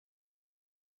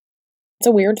it's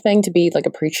a weird thing to be like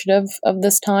appreciative of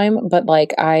this time, but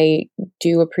like I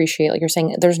do appreciate, like you're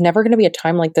saying, there's never going to be a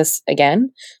time like this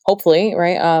again, hopefully,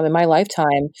 right? In my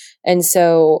lifetime. And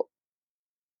so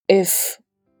if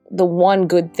the one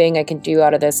good thing I can do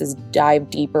out of this is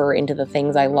dive deeper into the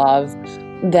things I love,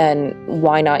 then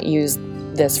why not use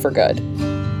this for good?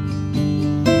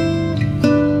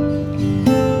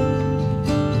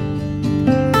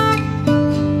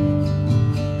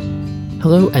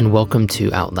 Hello and welcome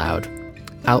to Out Loud.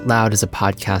 Out Loud is a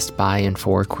podcast by and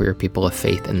for queer people of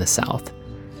faith in the South.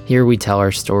 Here we tell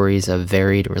our stories of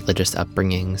varied religious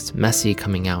upbringings, messy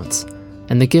coming outs,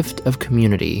 and the gift of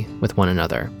community with one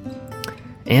another.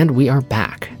 And we are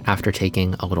back after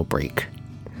taking a little break.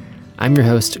 I'm your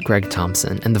host, Greg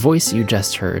Thompson, and the voice you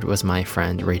just heard was my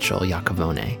friend Rachel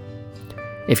Iacovone.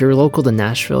 If you're local to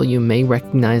Nashville, you may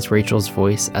recognize Rachel's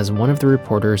voice as one of the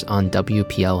reporters on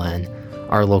WPLN,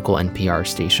 our local NPR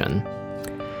station.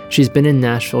 She's been in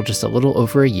Nashville just a little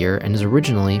over a year and is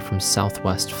originally from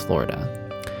Southwest Florida.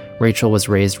 Rachel was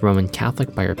raised Roman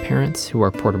Catholic by her parents, who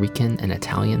are Puerto Rican and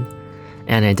Italian,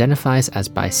 and identifies as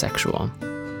bisexual.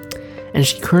 And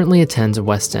she currently attends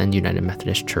West End United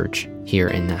Methodist Church here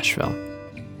in Nashville.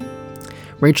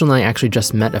 Rachel and I actually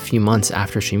just met a few months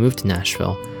after she moved to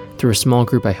Nashville through a small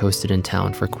group I hosted in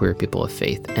town for queer people of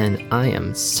faith, and I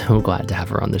am so glad to have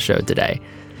her on the show today.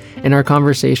 In our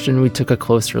conversation, we took a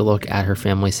closer look at her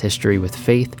family's history with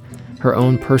faith, her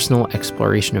own personal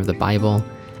exploration of the Bible,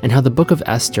 and how the Book of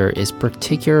Esther is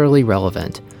particularly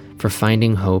relevant for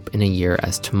finding hope in a year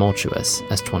as tumultuous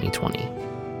as 2020.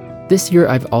 This year,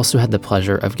 I've also had the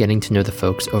pleasure of getting to know the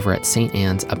folks over at St.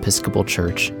 Anne's Episcopal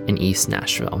Church in East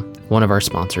Nashville, one of our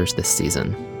sponsors this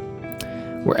season.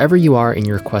 Wherever you are in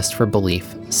your quest for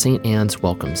belief, St. Anne's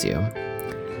welcomes you.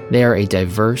 They are a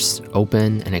diverse,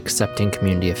 open, and accepting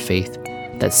community of faith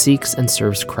that seeks and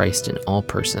serves Christ in all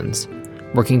persons,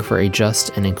 working for a just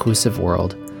and inclusive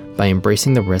world by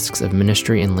embracing the risks of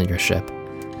ministry and leadership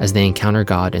as they encounter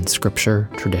God in scripture,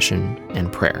 tradition,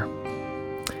 and prayer.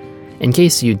 In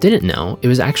case you didn't know, it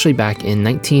was actually back in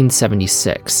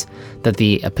 1976 that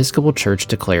the Episcopal Church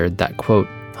declared that, quote,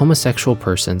 homosexual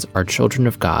persons are children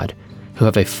of God who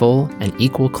have a full and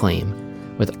equal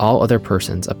claim with all other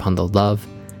persons upon the love,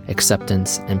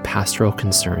 acceptance, and pastoral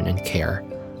concern and care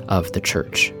of the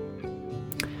church.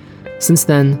 Since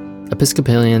then,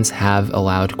 Episcopalians have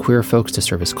allowed queer folks to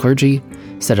serve as clergy,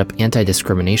 set up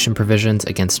anti-discrimination provisions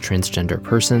against transgender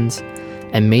persons,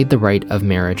 and made the rite of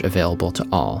marriage available to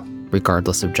all,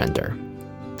 regardless of gender.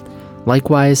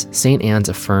 Likewise, St. Anne's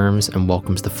affirms and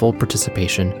welcomes the full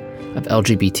participation of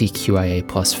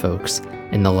LGBTQIA+ folks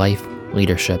in the life,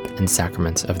 leadership, and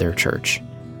sacraments of their church.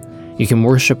 You can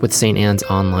worship with St. Anne's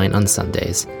online on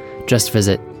Sundays. Just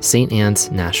visit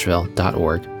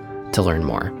stannesnashville.org to learn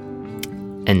more.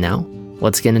 And now,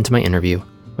 let's get into my interview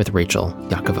with Rachel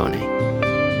Iacovone.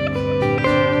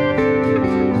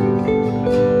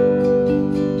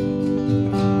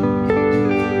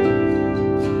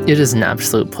 It is an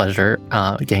absolute pleasure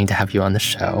getting to have you on the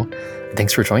show.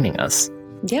 Thanks for joining us.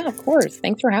 Yeah, of course.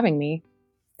 Thanks for having me.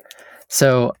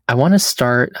 So I want to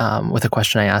start with a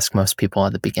question I ask most people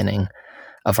at the beginning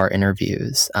of our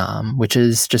interviews, which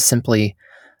is just simply,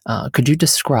 could you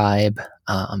describe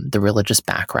the religious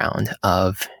background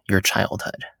of your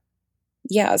childhood?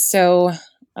 Yeah, so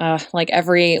like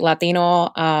every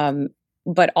Latino,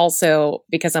 but also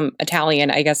because I'm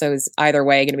Italian, I guess I was either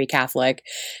way going to be Catholic.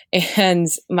 And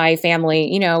my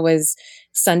family, was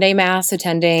Sunday Mass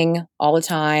attending all the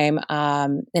time.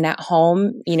 And at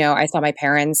home, I saw my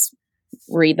parents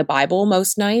read the Bible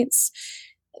most nights.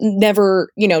 Never,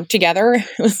 together. It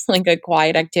was like a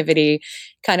quiet activity,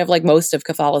 kind of like most of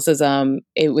Catholicism.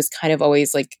 It was kind of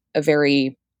always like a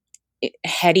very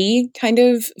heady kind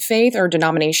of faith or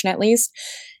denomination, at least.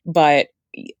 But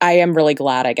I am really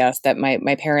glad, I guess, that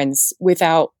my parents,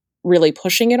 without really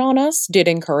pushing it on us, did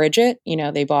encourage it.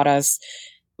 They bought us.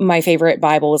 My favorite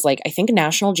Bible was like, I think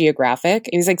National Geographic.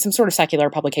 It was like some sort of secular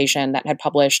publication that had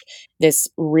published this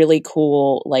really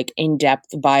cool, like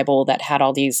in-depth Bible that had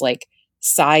all these like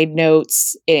side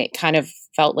notes. It kind of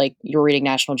felt like you're reading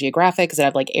National Geographic because it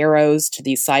had like arrows to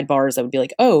these sidebars that would be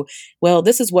like, oh, well,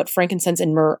 this is what frankincense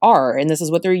and myrrh are, and this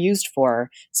is what they're used for.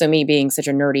 So me being such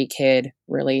a nerdy kid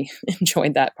really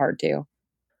enjoyed that part too.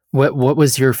 What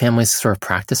was your family's sort of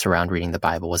practice around reading the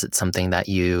Bible? Was it something that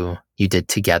you did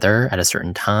together at a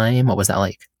certain time? What was that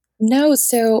like? No,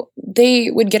 so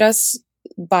they would get us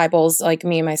Bibles, like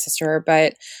me and my sister,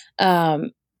 but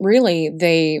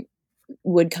really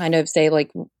would kind of say,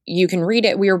 like, you can read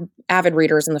it. We were avid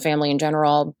readers in the family in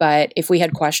general, but if we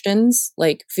had questions,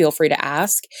 like, feel free to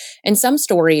ask. And some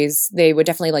stories they would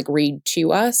definitely like read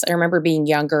to us. I remember being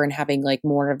younger and having like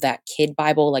more of that kid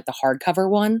Bible, like the hardcover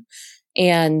one.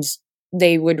 And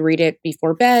they would read it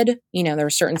before bed. There were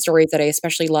certain stories that I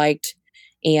especially liked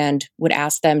and would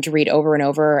ask them to read over and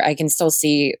over. I can still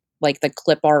see like the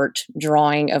clip art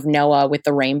drawing of Noah with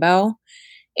the rainbow.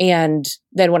 And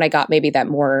then when I got maybe that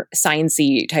more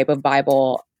sciencey type of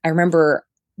Bible, I remember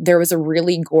there was a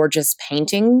really gorgeous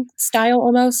painting style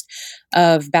almost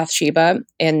of Bathsheba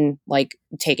and like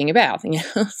taking a bath.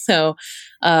 So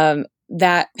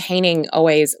that painting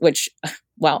always, which,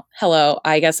 well, hello,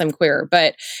 I guess I'm queer,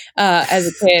 but as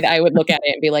a kid, I would look at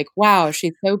it and be like, wow,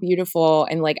 she's so beautiful.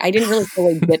 And like, I didn't really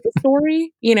fully get the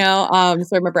story, So I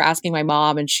remember asking my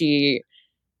mom, and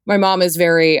my mom is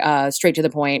very straight to the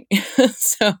point.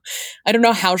 So I don't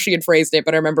know how she had phrased it,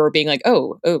 but I remember being like,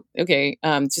 oh, okay.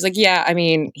 She's like, yeah, I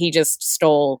mean, he just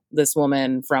stole this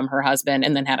woman from her husband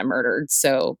and then had him murdered.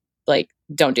 So like,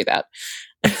 don't do that.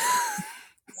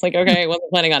 It's like, okay, I wasn't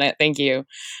planning on it. Thank you.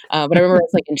 But I remember I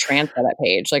was like entranced by that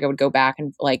page. Like I would go back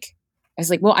and like, I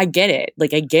was like, well, I get it.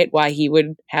 Like I get why he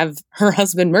would have her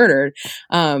husband murdered.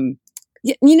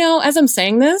 As I'm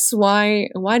saying this, why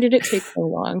did it take so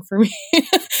long for me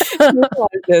to realize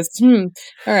this?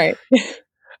 All right.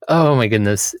 Oh my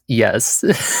goodness. Yes.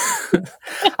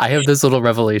 I have those little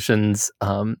revelations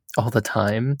all the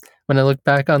time when I look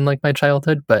back on like my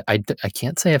childhood, but I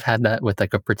can't say I've had that with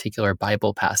like a particular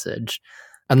Bible passage,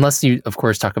 unless you of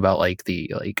course talk about like the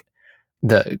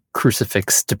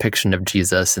crucifix depiction of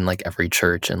Jesus in like every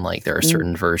church, and like there are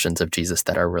certain versions of Jesus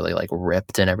that are really like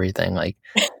ripped and everything. Like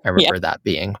I remember that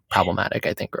being problematic,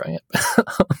 I think, growing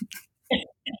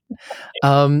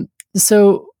up.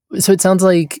 So it sounds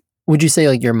like, would you say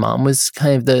like your mom was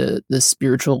kind of the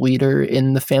spiritual leader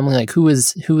in the family? Like who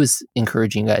was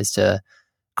encouraging you guys to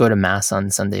go to mass on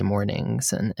Sunday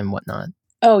mornings and whatnot?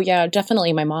 Oh, yeah,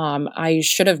 definitely my mom. I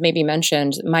should have maybe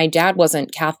mentioned my dad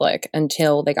wasn't Catholic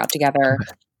until they got together.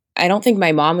 Okay. I don't think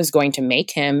my mom was going to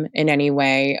make him in any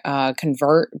way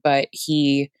convert, but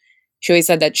she always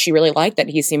said that she really liked that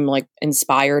he seemed like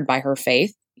inspired by her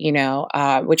faith,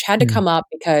 which had to come up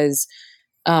because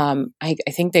I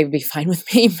think they'd be fine with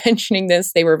me mentioning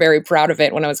this. They were very proud of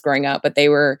it when I was growing up, but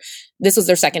this was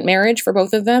their second marriage for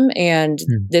both of them. And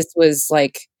this was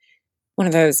like one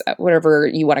of those, whatever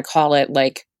you want to call it,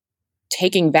 like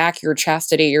taking back your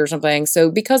chastity or something.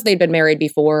 So because they'd been married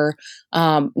before,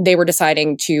 they were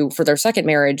deciding to, for their second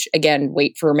marriage, again,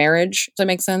 wait for marriage. Does that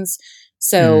make sense?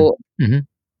 So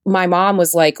my mom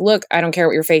was like, look, I don't care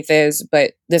what your faith is,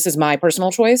 but this is my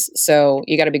personal choice. So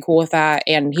you got to be cool with that.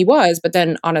 And he was, but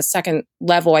then on a second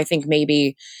level, I think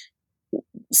maybe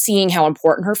seeing how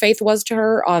important her faith was to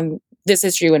her on this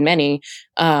issue and many,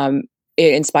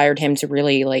 it inspired him to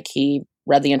really like, he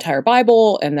read the entire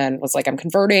Bible and then was like, I'm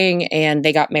converting, and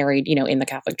they got married, in the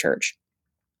Catholic Church.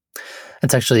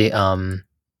 It's actually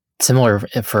similar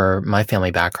for my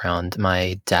family background.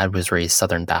 My dad was raised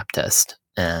Southern Baptist,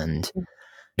 and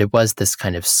it was this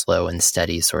kind of slow and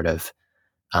steady sort of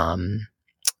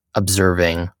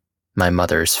observing my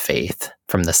mother's faith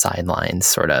from the sidelines,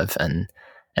 sort of, and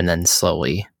then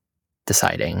slowly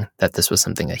deciding that this was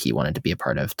something that he wanted to be a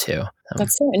part of too.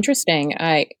 That's so interesting.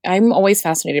 I'm always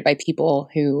fascinated by people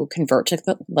who convert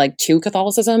to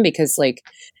Catholicism, because like,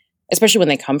 especially when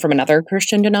they come from another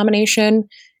Christian denomination.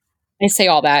 I say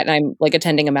all that, and I'm like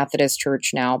attending a Methodist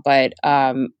church now, but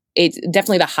it's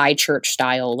definitely the high church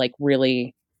style, like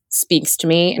really speaks to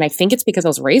me. And I think it's because I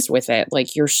was raised with it.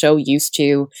 Like you're so used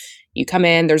to, you come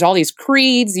in, there's all these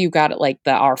creeds, you got like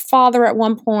the Our Father at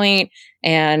one point,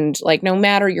 and like no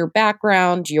matter your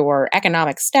background, your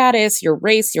economic status, your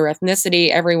race, your ethnicity,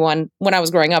 everyone, when I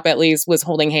was growing up at least, was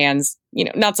holding hands,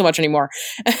 not so much anymore,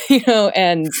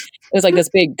 and it was like this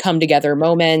big come together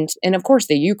moment. And of course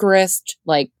the Eucharist,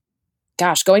 like,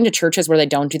 gosh, going to churches where they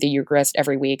don't do the Eucharist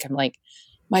every week, I'm like,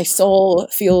 my soul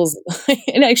feels,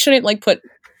 and I shouldn't like put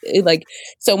like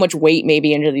so much weight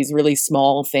maybe into these really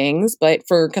small things, but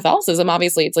for Catholicism,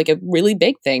 obviously it's like a really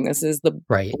big thing. This is the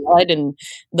blood and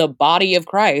the body of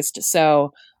Christ.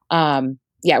 So,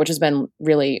 which has been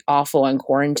really awful in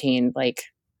quarantine. Like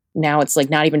now it's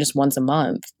like not even just once a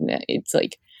month. It's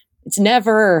like, it's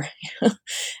never,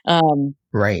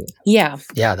 right. Yeah.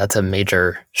 Yeah. That's a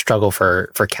major struggle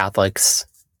for Catholics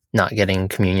not getting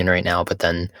communion right now, but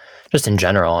then just in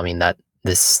general, I mean, that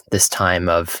this time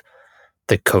of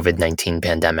the COVID-19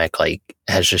 pandemic like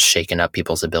has just shaken up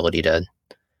people's ability to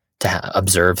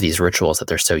observe these rituals that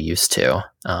they're so used to.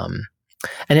 And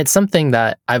it's something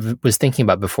that I was thinking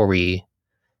about before we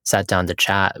sat down to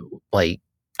chat, like,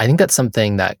 I think that's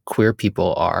something that queer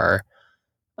people are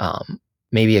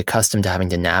maybe accustomed to having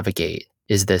to navigate,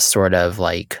 is this sort of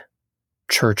like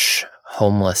church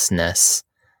homelessness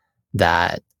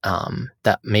that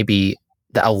that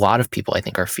a lot of people I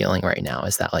think are feeling right now,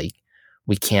 is that like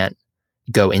we can't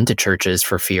go into churches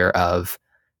for fear of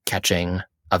catching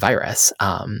a virus.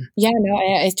 Yeah, no,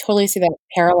 I totally see that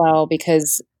parallel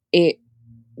because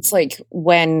it's like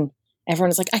when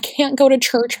everyone's like, I can't go to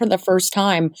church for the first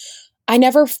time. I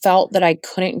never felt that I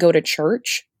couldn't go to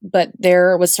church, but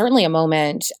there was certainly a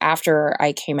moment after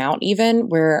I came out even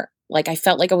where like I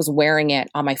felt like I was wearing it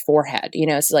on my forehead, you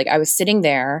know? So like I was sitting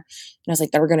there and I was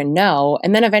like, they were going to know.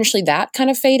 And then eventually that kind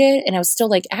of faded. And I was still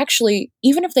like, actually,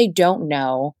 even if they don't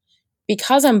know,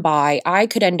 because I'm bi, I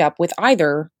could end up with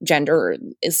either gender or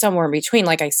is somewhere in between.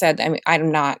 Like I said, I mean, I'm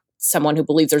not someone who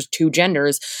believes there's two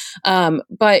genders,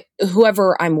 but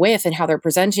whoever I'm with and how they're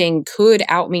presenting could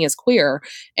out me as queer.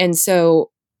 And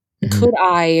so, Mhm. could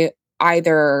I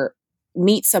either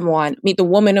meet the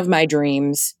woman of my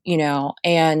dreams, you know,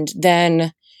 and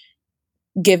then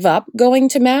give up going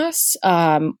to mass,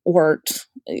 or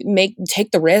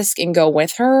take the risk and go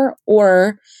with her,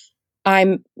 or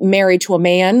I'm married to a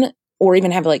man or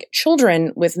even have like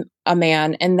children with a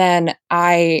man and then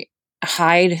I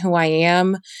hide who I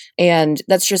am. And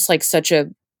that's just like such a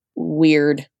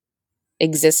weird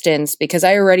existence because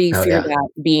I already Oh fear yeah. that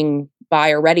being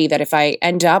bi already, that if I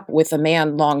end up with a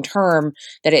man long term,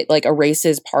 that it like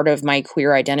erases part of my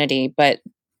queer identity. But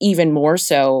even more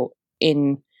so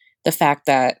in the fact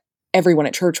that everyone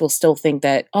at church will still think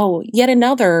that, oh, yet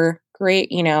another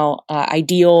great,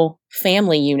 ideal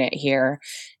family unit here.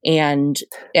 And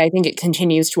I think it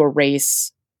continues to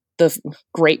erase the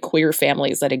great queer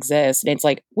families that exist. And it's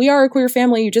like, we are a queer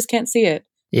family, you just can't see it.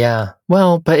 Yeah.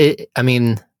 Well, but I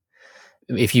mean,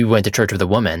 if you went to church with a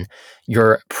woman,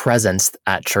 your presence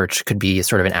at church could be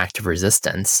sort of an act of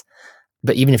resistance.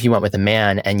 But even if you went with a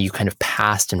man and you kind of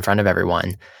passed in front of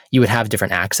everyone, you would have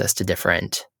different access to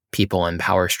different people and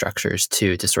power structures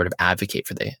too, to sort of advocate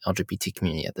for the LGBT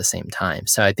community at the same time.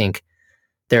 So I think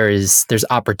there's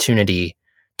opportunity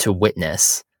to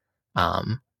witness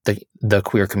the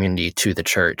queer community to the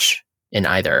church in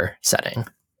either setting.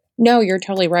 No, you're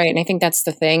totally right. And I think that's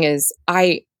the thing is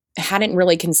I hadn't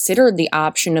really considered the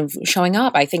option of showing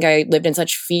up. I think I lived in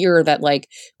such fear that like,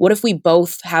 what if we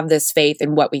both have this faith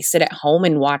in what we sit at home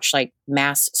and watch like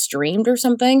mass streamed or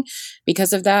something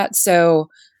because of that? So,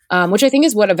 which I think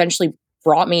is what eventually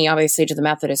brought me obviously to the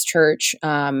Methodist Church,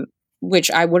 which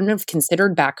I wouldn't have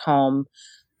considered back home.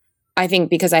 I think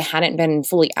because I hadn't been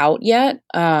fully out yet.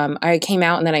 I came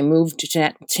out and then I moved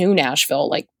to Nashville,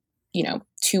 like,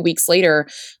 2 weeks later.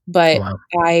 But Wow.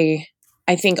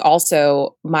 I think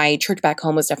also my church back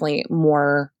home was definitely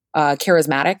more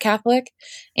charismatic Catholic,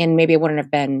 and maybe I wouldn't have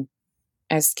been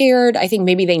as scared. I think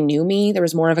maybe they knew me. There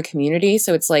was more of a community.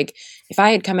 So it's like if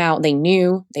I had come out,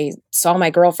 they saw my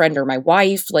girlfriend or my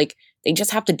wife, like they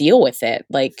just have to deal with it.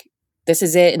 Like this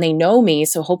is it. And they know me.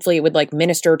 So hopefully it would like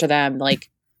minister to them like,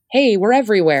 hey, we're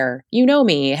everywhere. You know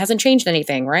me. It hasn't changed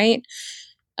anything, right?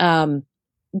 Um,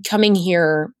 Coming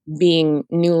here, being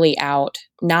newly out,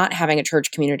 not having a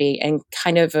church community, and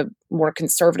kind of a more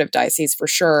conservative diocese for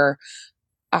sure,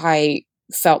 I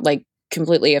felt like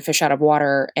completely a fish out of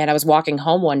water. And I was walking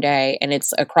home one day, and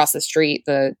it's across the street,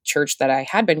 the church that I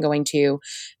had been going to.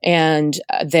 And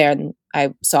then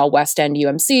I saw West End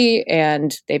UMC,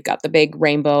 and they've got the big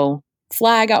rainbow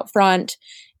flag out front.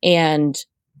 And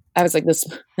I was like, this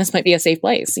might be a safe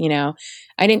place, you know.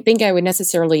 I didn't think I would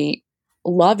necessarily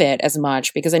love it as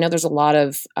much because I know there's a lot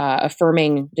of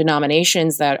affirming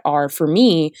denominations that are, for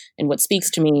me, and what speaks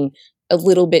to me, a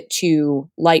little bit too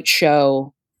light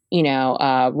show,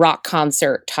 rock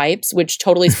concert types, which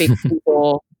totally speaks to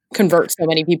people, convert so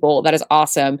many people. That is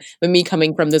awesome. But me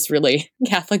coming from this really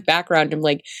Catholic background, I'm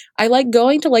like, I like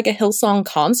going to like a Hillsong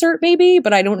concert maybe,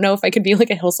 but I don't know if I could be like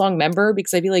a Hillsong member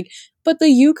because I'd be like, but the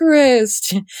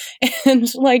Eucharist and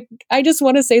like, I just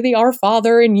want to say the Our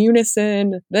Father in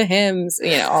unison, the hymns,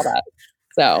 all that.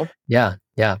 So Yeah.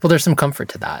 Yeah. Well, there's some comfort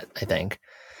to that, I think.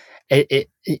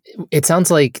 It sounds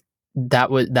like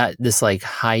that this like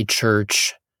high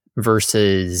church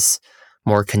versus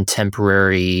more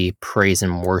contemporary praise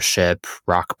and worship,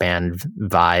 rock band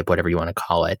vibe, whatever you want to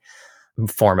call it,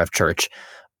 form of church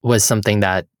was something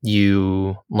that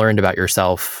you learned about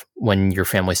yourself when your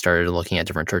family started looking at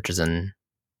different churches in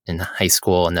high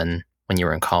school and then when you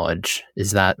were in college.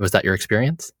 Was that your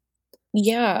experience?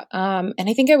 yeah, and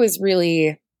I think I was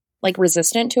really like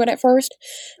resistant to it at first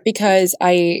because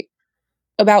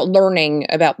about learning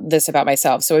about this about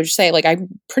myself. So I would just say, like, I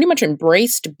pretty much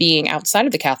embraced being outside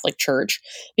of the Catholic Church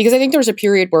because I think there was a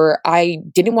period where I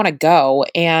didn't want to go.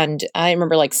 And I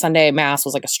remember like Sunday Mass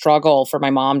was like a struggle for my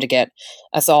mom to get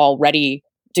us all ready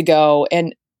to go.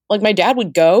 And like my dad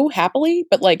would go happily,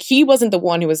 but like he wasn't the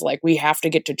one who was like, we have to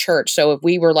get to church. So if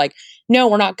we were like, no,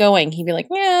 we're not going, he'd be like,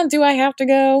 yeah, do I have to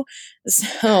go?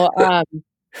 So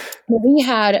we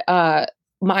had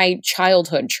my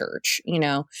childhood church,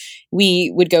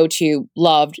 we would go to,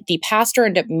 loved. The pastor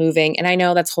ended up moving. And I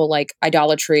know that's whole like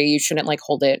idolatry. You shouldn't like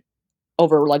hold it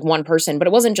over like one person, but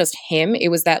it wasn't just him. It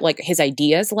was that like his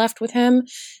ideas left with him.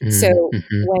 So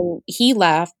Mm-hmm. when he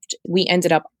left, we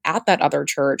ended up at that other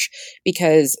church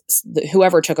because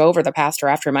whoever took over, the pastor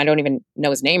after him, I don't even know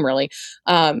his name really.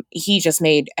 He just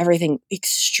made everything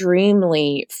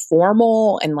extremely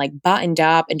formal and like buttoned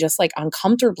up and just like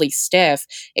uncomfortably stiff.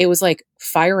 It was like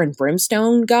fire and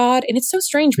brimstone God. And it's so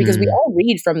strange because we all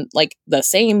read from like the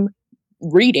same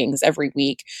readings every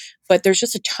week, but there's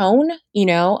just a tone,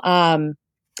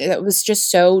 that was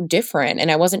just so different and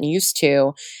I wasn't used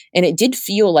to. And it did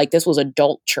feel like this was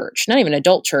adult church, not even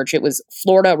adult church. It was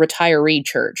Florida retiree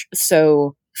church.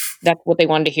 So that's what they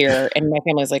wanted to hear. And my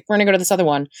family was like, we're going to go to this other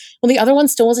one. Well, the other one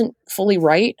still wasn't fully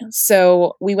right.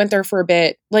 So we went there for a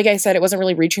bit. Like I said, it wasn't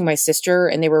really reaching my sister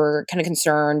and they were kind of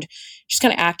concerned, just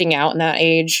kind of acting out in that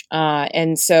age.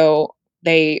 And so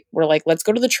they were like, let's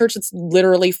go to the church that's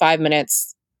literally 5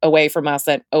 minutes away from us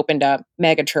that opened up,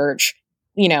 mega church,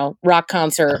 rock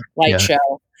concert, light Yeah.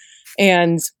 show.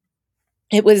 And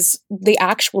it was the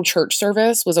actual church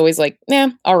service was always like,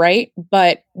 all right.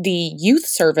 But the youth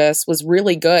service was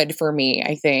really good for me,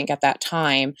 I think, at that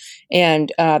time.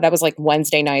 And that was like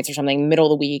Wednesday nights or something, middle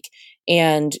of the week.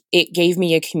 And it gave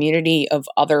me a community of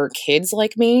other kids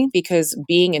like me because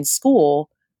being in school,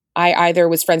 I either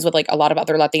was friends with like a lot of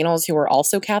other Latinos who were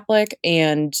also Catholic.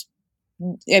 And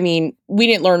I mean, we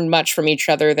didn't learn much from each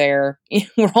other there.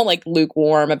 We're all like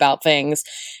lukewarm about things.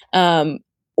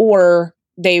 Or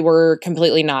they were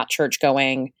completely not church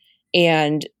going.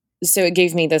 And so it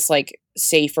gave me this like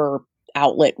safer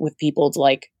outlet with people to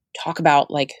like talk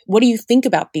about like, what do you think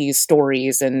about these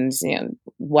stories and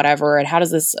whatever, and how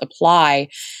does this apply?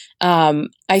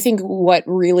 I think what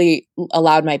really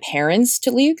allowed my parents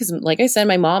to leave, because like I said,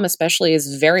 my mom especially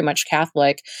is very much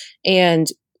Catholic. And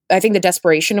I think the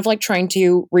desperation of like trying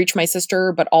to reach my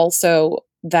sister, but also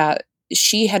that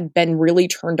she had been really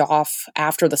turned off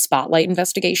after the Spotlight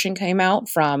investigation came out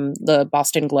from the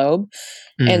Boston Globe.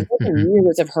 And Mm-hmm.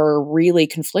 years of her really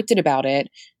conflicted about it.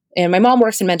 And my mom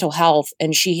works in mental health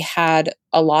and she had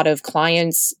a lot of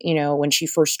clients, when she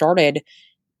first started.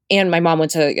 And my mom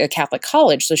went to a Catholic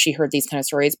college, so she heard these kind of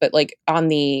stories. But like on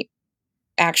the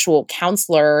actual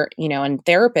counselor, and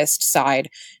therapist side,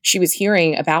 she was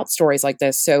hearing about stories like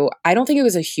this. So I don't think it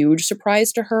was a huge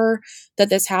surprise to her that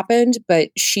this happened, but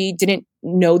she didn't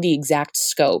know the exact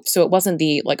scope. So it wasn't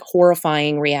the like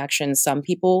horrifying reaction some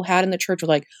people had in the church were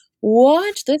like,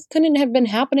 what? This couldn't have been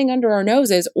happening under our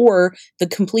noses, or the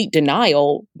complete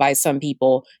denial by some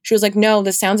people. She was like, no,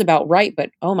 this sounds about right,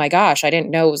 but oh my gosh, I didn't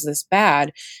know it was this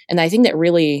bad. And I think that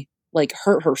really like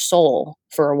hurt her soul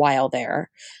for a while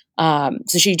there.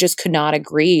 So she just could not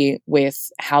agree with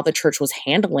how the church was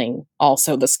handling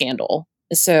also the scandal.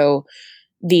 So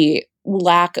the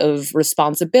lack of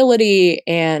responsibility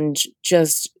and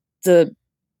just the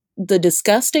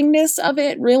disgustingness of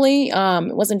it really,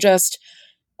 it wasn't just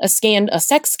a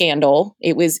sex scandal,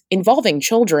 it was involving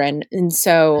children. And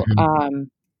so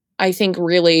I think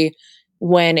really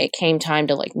when it came time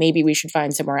to like maybe we should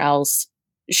find somewhere else,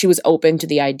 she was open to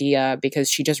the idea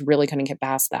because she just really couldn't get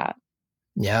past that.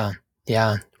 Yeah.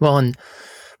 Yeah. Well, and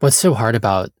what's so hard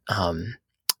about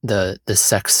the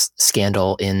sex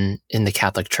scandal in the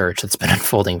Catholic Church that's been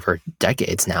unfolding for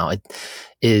decades now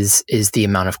is the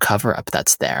amount of cover up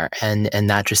that's there, and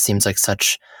that just seems like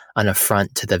such an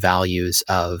affront to the values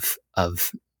of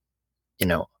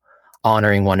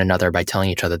honoring one another by telling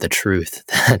each other the truth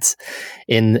that's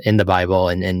in the Bible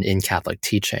and in Catholic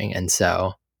teaching. And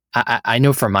so I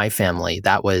know for my family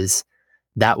that was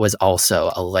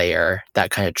also a layer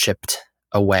that kind of chipped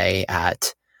away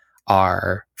at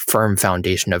our firm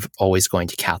foundation of always going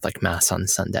to Catholic Mass on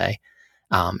Sunday.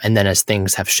 And then as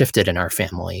things have shifted in our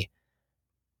family,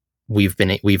 we've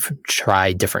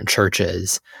tried different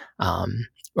churches,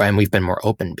 and we've been more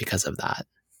open because of that.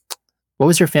 What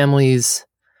was your family's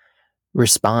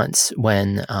response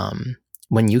when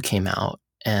you came out,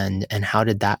 and how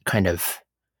did that kind of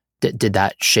did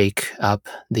that shake up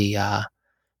the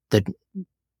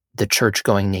church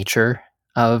going nature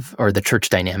of, or the church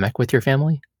dynamic with your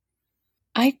family?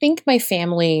 I think my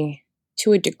family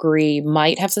to a degree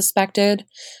might have suspected.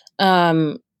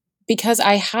 Um, because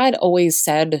I had always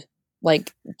said,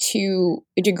 like, to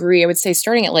a degree, I would say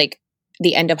starting at like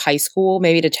the end of high school,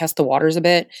 maybe to test the waters a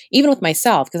bit, even with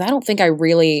myself, because I don't think I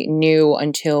really knew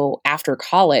until after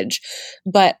college.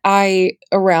 But I,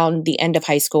 around the end of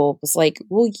high school, was like,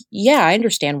 well, yeah, I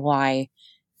understand why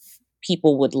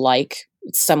people would like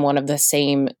someone of the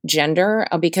same gender,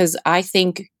 because I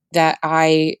think that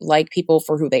I like people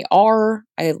for who they are.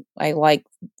 I like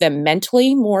them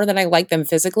mentally more than I like them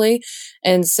physically.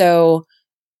 And so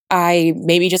I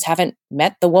maybe just haven't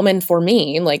met the woman for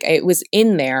me. Like, it was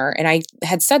in there, and I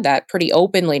had said that pretty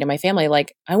openly to my family.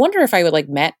 Like, I wonder if I would like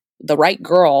met the right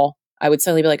girl, I would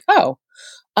suddenly be like, oh,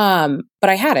 but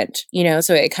I hadn't,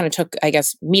 so it kind of took, I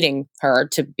guess, meeting her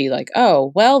to be like,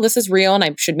 oh, well, this is real and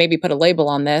I should maybe put a label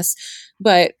on this.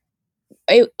 But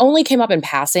it only came up in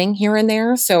passing here and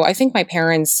there. So I think my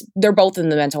parents, they're both in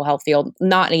the mental health field,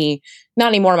 not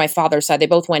anymore on my father's side. They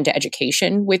both went to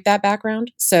education with that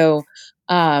background. So,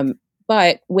 um,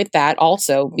 but with that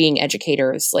also being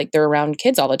educators, like they're around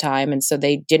kids all the time. And so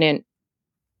they didn't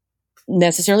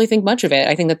necessarily think much of it.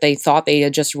 I think that they thought they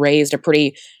had just raised a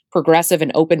pretty progressive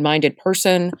and open-minded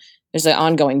person. There's an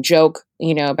ongoing joke,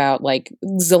 about like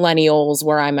zillennials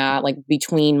where I'm at, like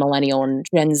between millennial and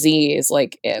Gen Z is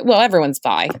like, well, everyone's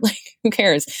bi. Like, who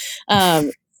cares?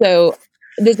 So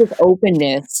there's this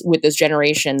openness with this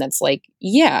generation that's like,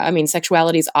 yeah, I mean,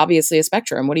 sexuality is obviously a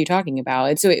spectrum. What are you talking about?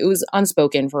 And so it was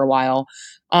unspoken for a while.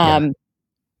 Yeah.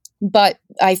 But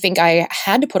I think I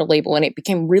had to put a label, and it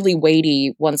became really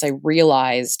weighty once I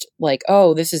realized, like,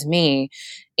 oh, this is me.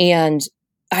 And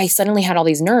I suddenly had all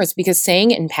these nerves because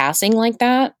saying it in passing like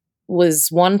that was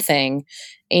one thing.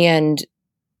 And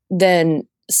then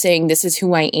saying this is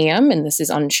who I am and this is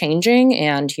unchanging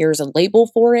and here's a label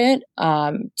for it,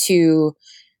 to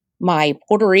my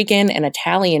Puerto Rican and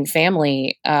Italian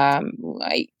family.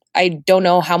 I don't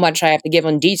know how much I have to give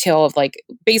on detail of like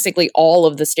basically all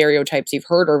of the stereotypes you've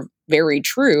heard are very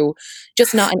true,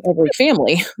 just not in every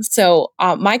family. So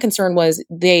my concern was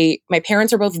my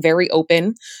parents are both very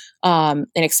open and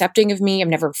accepting of me. I've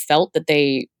never felt that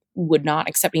they would not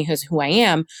accept me as who I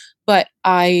am, but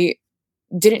I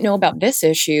didn't know about this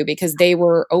issue because they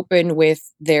were open with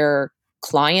their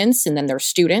clients and then their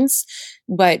students.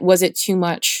 But was it too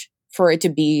much for it to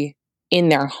be in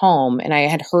their home? And I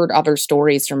had heard other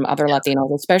stories from other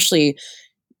Latinos, especially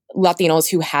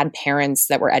Latinos who had parents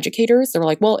that were educators. They were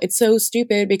like, well, it's so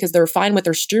stupid because they're fine with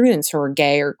their students who are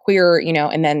gay or queer,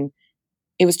 and then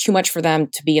it was too much for them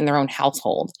to be in their own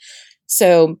household.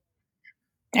 So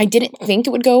I didn't think it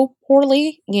would go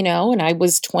poorly, and I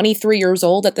was 23 years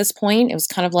old at this point. It was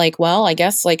kind of like, well, I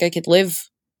guess like I could live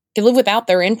without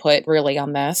their input really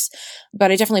on this,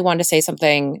 but I definitely wanted to say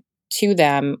something to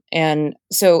them. And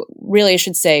so really I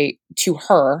should say to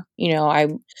her, I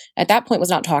at that point was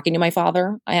not talking to my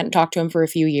father. I hadn't talked to him for a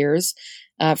few years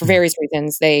for various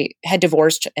reasons. They had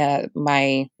divorced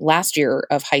my last year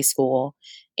of high school,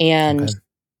 and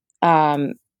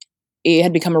Okay. It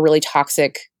had become a really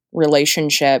toxic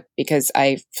relationship because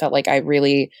I felt like I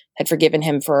really had forgiven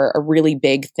him for a really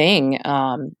big thing,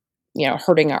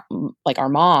 hurting our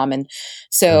mom. And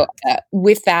so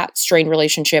with that strained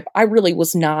relationship, I really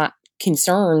was not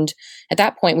concerned at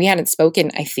that point. We hadn't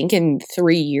spoken, I think, in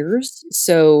 3 years.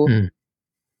 So Hmm.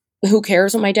 who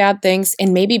cares what my dad thinks?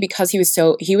 And maybe because he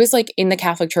was like in the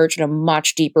Catholic Church in a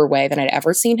much deeper way than I'd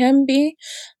ever seen him be.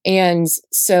 And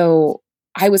so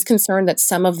I was concerned that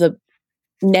some of the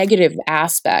negative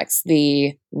aspects,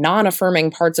 the non-affirming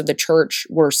parts of the church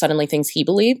were suddenly things he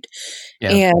believed.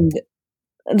 Yeah. And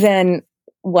then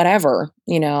whatever,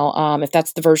 if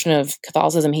that's the version of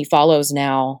Catholicism he follows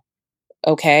now,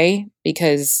 okay,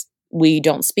 because we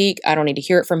don't speak. I don't need to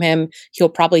hear it from him. He'll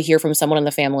probably hear from someone in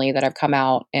the family that I've come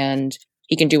out, and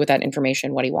he can do with that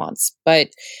information what he wants. But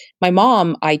my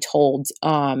mom, I told,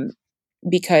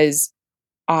 because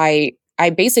I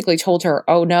basically told her,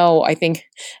 "Oh no, I think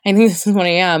this is what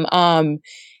I am."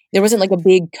 There wasn't like a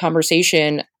big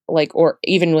conversation, like, or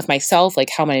even with myself, like,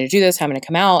 how am I going to do this? How am I going to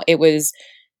come out? It was,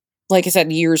 like I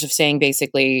said, years of saying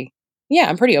basically, yeah,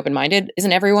 I'm pretty open minded.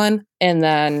 Isn't everyone? And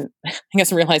then I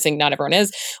guess I'm realizing not everyone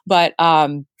is, but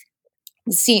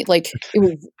see, like it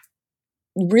was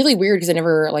really weird because I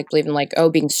never like believed in like, oh,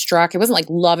 being struck. It wasn't like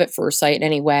love at first sight in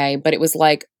any way, but it was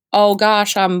like, oh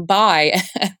gosh, I'm bi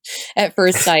at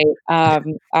first sight.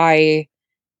 I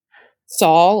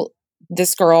saw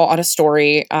this girl on a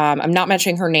story. I'm not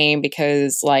mentioning her name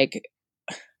because like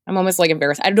I'm almost like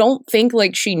embarrassed. I don't think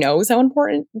like she knows how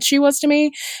important she was to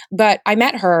me, but I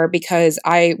met her because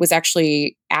I was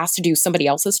actually asked to do somebody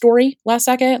else's story last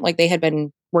second. Like they had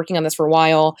been working on this for a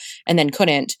while and then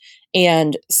couldn't.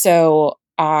 And so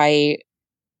I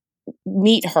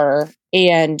meet her,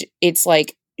 and it's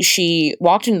like she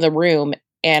walked into the room,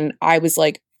 and I was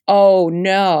like, "Oh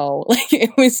no." Like,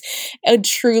 it was a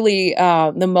truly,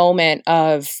 the moment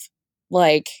of,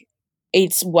 like,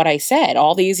 it's what I said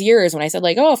all these years when I said,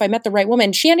 like, "Oh, if I met the right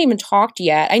woman." She hadn't even talked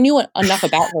yet. I knew enough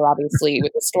about her, obviously,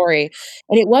 with the story,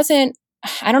 and it wasn't,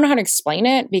 I don't know how to explain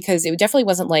it, because it definitely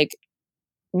wasn't like,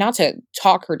 not to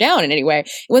talk her down in any way.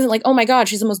 It wasn't like, "Oh my god,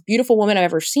 she's the most beautiful woman I've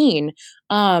ever seen."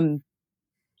 Um,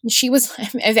 she was,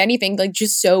 if anything, like,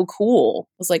 just so cool.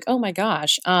 I was like, "Oh my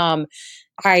gosh."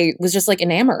 I was just, like,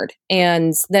 enamored,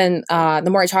 and then, the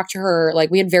more I talked to her,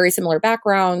 like, we had very similar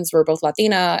backgrounds. We're both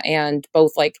Latina and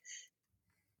both, like,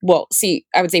 well, see,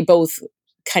 I would say both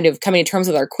kind of coming to terms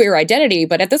with our queer identity,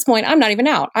 but at this point, I'm not even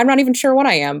out. I'm not even sure what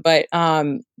I am, but,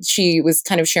 she was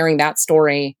kind of sharing that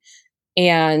story,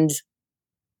 and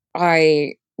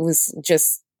I was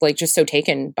just, like, just so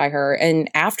taken by her, and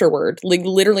afterward, like,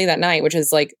 literally that night, which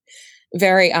is, like,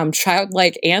 very,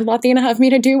 childlike and Latina of me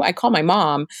to do, I call my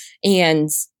mom, and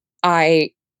I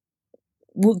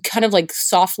kind of, like,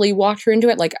 softly walked her into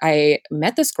it, like, "I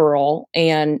met this girl,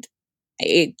 and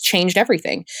it changed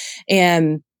everything."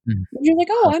 And Mm. you're like,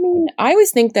 "Oh, Wow. I mean, I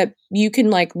always think that you can,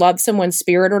 like, love someone's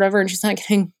spirit or whatever," and she's not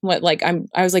getting what, like,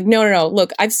 I was like, "No, no, no.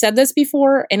 Look, I've said this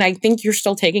before, and I think you're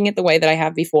still taking it the way that I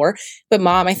have before, but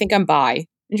mom, I think I'm bi."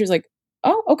 And she was like,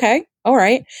 "Oh, okay. All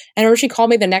right." And I remember she called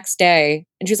me the next day,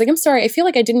 and she's like, "I'm sorry. I feel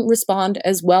like I didn't respond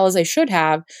as well as I should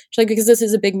have." She's like, "Because this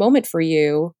is a big moment for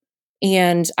you.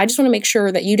 And I just want to make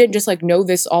sure that you didn't just, like, know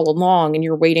this all along, and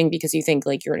you're waiting because you think,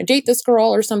 like, you're going to date this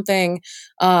girl or something.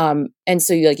 And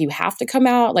so you have to come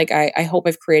out. Like, I hope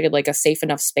I've created, like, a safe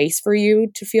enough space for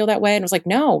you to feel that way." And I was like,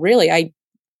 "No, really.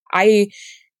 I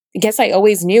guess I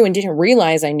always knew and didn't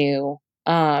realize I knew."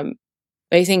 But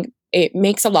I think it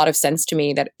makes a lot of sense to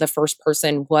me that the first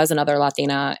person was another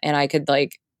Latina, and I could,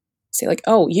 like, say, like,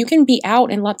 "Oh, you can be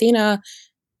out and Latina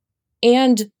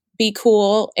and be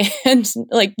cool," and,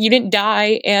 like, you didn't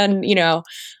die, and,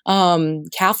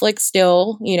 Catholic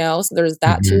still, so there's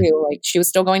that Mhm. too. Like, she was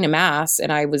still going to mass,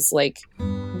 and I was like,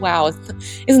 "Wow,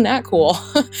 isn't that cool?"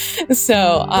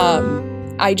 So,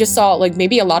 I just saw, like,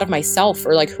 maybe a lot of myself,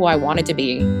 or, like, who I wanted to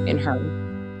be, in her.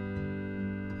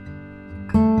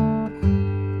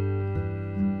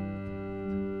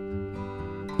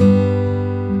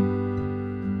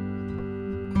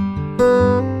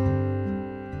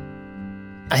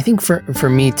 I think for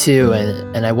me too,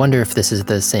 and I wonder if this is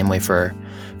the same way for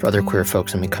other queer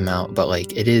folks when we come out, but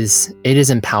like it is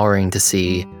empowering to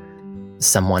see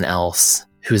someone else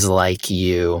who's like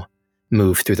you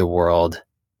move through the world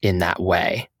in that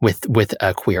way with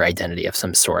a queer identity of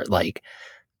some sort. Like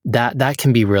that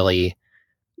can be really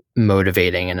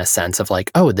motivating in a sense of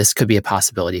like, oh, this could be a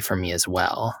possibility for me as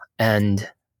well. And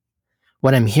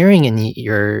what I'm hearing in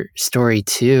your story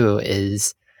too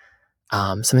is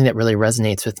something that really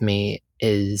resonates with me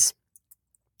is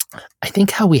I think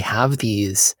how we have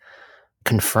these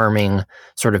confirming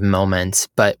sort of moments,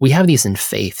 but we have these in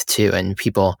faith too, and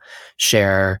people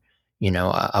share,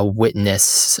 a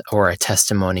witness or a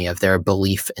testimony of their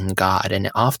belief in God, and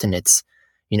often it's,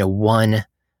 one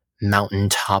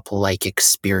mountaintop like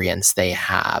experience they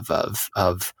have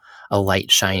of a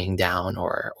light shining down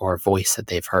or a voice that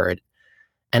they've heard.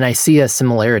 And I see a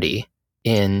similarity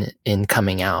in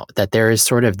coming out, that there is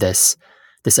sort of this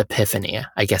epiphany,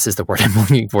 I guess is the word I'm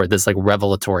looking for, this like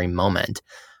revelatory moment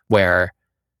where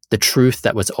the truth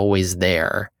that was always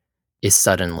there is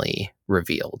suddenly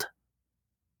revealed.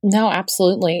 No,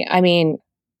 absolutely. I mean,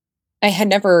 I had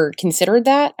never considered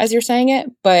that as you're saying it,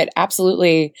 but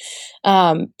absolutely,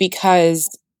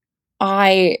 because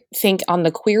I think on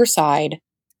the queer side,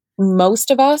 most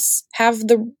of us have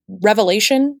the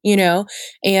revelation,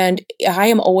 and I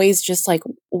am always just like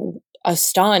a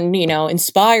stunned,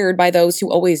 inspired by those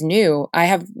who always knew. I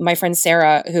have my friend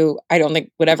Sarah, who I don't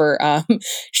think would ever,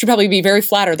 she'd probably be very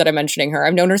flattered that I'm mentioning her.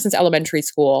 I've known her since elementary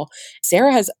school.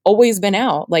 Sarah has always been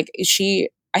out. Like,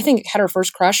 I think, had her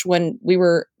first crush when we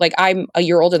were, like, I'm a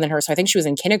year older than her. So I think she was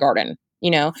in kindergarten,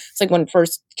 it's like when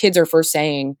first kids are first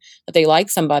saying that they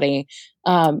like somebody.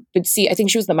 But see, I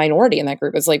think she was the minority in that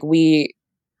group. It's like we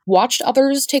watched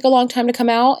others take a long time to come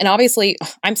out. And obviously,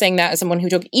 I'm saying that as someone who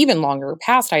took even longer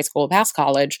past high school, past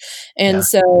college. And Yeah.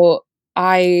 so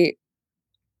I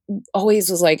always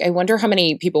was like, I wonder how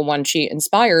many people, one, she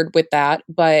inspired with that,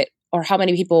 but, or how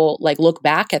many people, like, look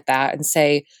back at that and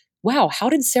say, wow, how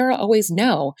did Sarah always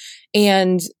know?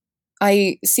 And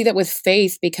I see that with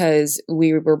faith because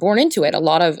we were born into it. A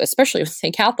lot of, especially with,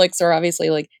 say, Catholics, are obviously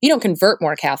like, you don't convert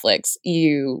more Catholics.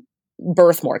 You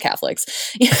birth more Catholics.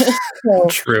 So,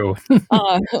 True.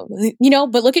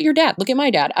 but look at your dad. Look at my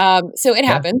dad. So it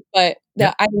Yeah. happens, but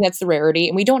Yeah. I think that's the rarity,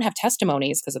 and we don't have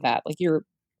testimonies because of that. Like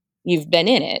you've been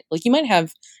in it. Like you might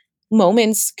have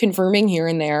moments confirming here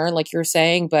and there, like you're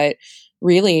saying, but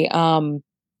really,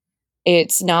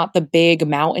 it's not the big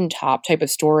mountaintop type of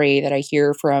story that I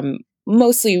hear from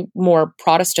mostly more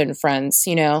Protestant friends,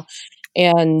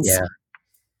 and Yeah.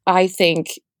 I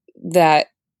think that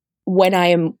when I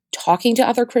am talking to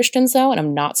other Christians, though, and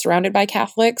I'm not surrounded by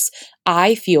Catholics,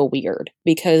 I feel weird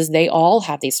because they all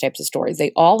have these types of stories.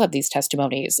 They all have these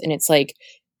testimonies. And it's like,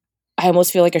 I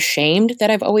almost feel like ashamed that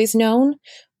I've always known,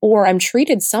 or I'm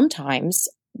treated sometimes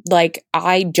like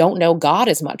I don't know God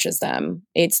as much as them.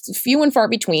 It's few and far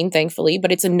between, thankfully,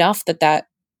 but it's enough that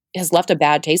has left a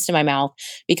bad taste in my mouth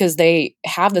because they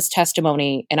have this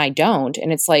testimony and I don't.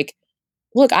 And it's like,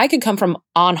 look, I could come from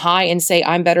on high and say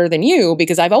I'm better than you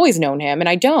because I've always known him and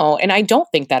I don't. And I don't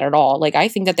think that at all. Like, I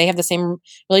think that they have the same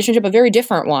relationship, a very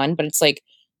different one, but it's like,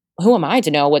 who am I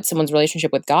to know what someone's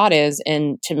relationship with God is?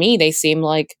 And to me, they seem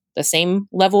like the same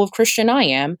level of Christian I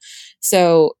am.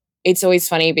 So it's always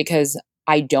funny because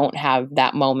I don't have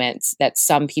that moment that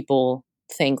some people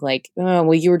think like, oh,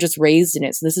 well, you were just raised in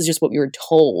it. So this is just what you were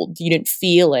told. You didn't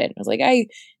feel it. I was like,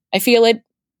 I feel it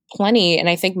plenty. And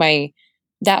I think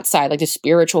that side, like the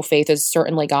spiritual faith, has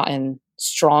certainly gotten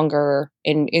stronger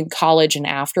in college and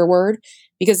afterward.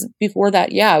 Because before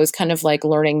that, yeah, I was kind of like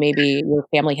learning maybe your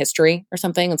family history or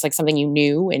something. It's like something you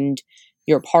knew and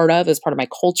you're a part of as part of my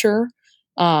culture.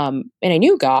 And I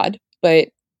knew God, but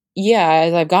yeah,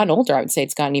 as I've gotten older, I would say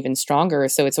it's gotten even stronger.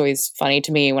 So it's always funny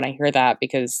to me when I hear that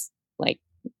because, like,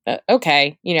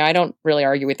 okay, I don't really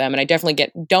argue with them, and I definitely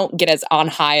don't get as on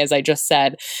high as I just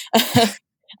said.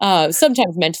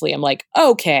 Sometimes mentally I'm like,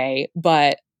 okay,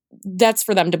 but that's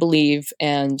for them to believe.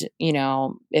 And,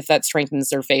 if that strengthens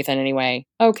their faith in any way,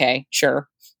 okay, sure.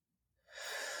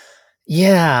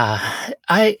 Yeah.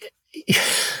 I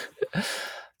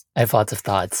have lots of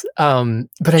thoughts.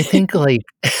 But I think like,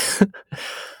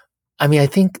 I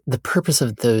think the purpose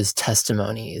of those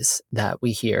testimonies that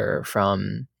we hear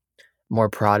from more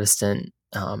Protestant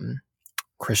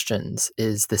Christians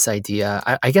is this idea.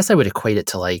 I guess I would equate it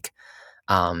to like,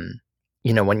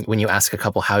 when you ask a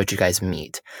couple, how did you guys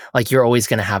meet? Like, you're always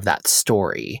going to have that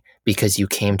story because you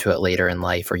came to it later in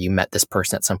life, or you met this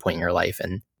person at some point in your life,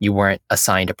 and you weren't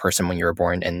assigned a person when you were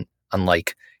born. And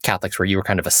unlike Catholics, where you were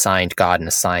kind of assigned God and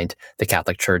assigned the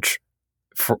Catholic Church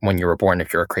when you were born,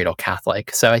 if you're a cradle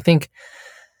Catholic. So I think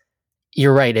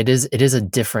you're right. It is a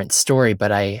different story,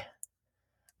 but I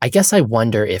guess I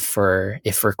wonder if for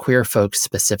queer folks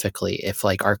specifically, if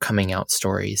like our coming out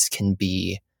stories can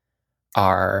be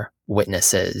our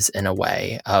witnesses in a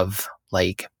way of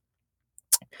like,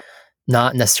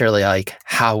 not necessarily like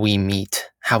how we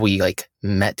like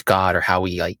met God, or how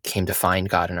we like came to find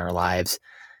God in our lives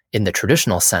in the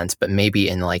traditional sense, but maybe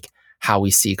in like how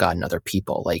we see God in other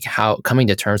people, like how coming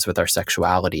to terms with our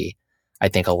sexuality, I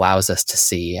think allows us to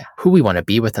see who we want to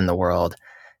be within the world.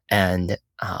 And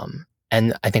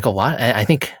I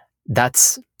think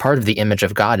that's part of the image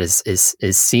of God is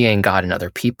seeing God in other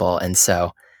people. And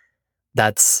so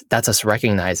that's us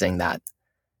recognizing that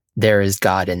there is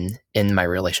God in my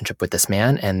relationship with this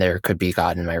man, and there could be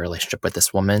God in my relationship with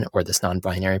this woman or this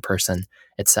non-binary person,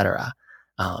 etc.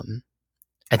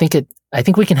 I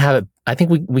think we can have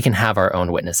we can have our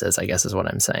own witnesses, I guess is what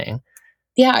I'm saying.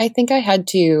 Yeah, I think I had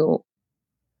to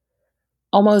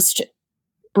almost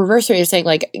reverse what you're saying.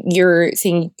 Like, you're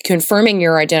saying confirming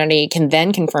your identity can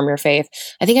then confirm your faith.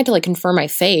 I think I had to like confirm my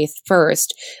faith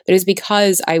first, but it was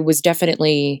because I was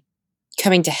definitely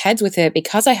coming to heads with it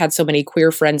because I had so many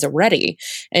queer friends already.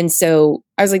 And so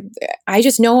I was like, I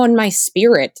just know in my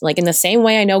spirit, like in the same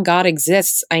way I know God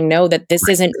exists, I know that this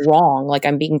isn't wrong, like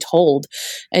I'm being told.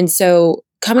 And so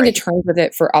coming to terms with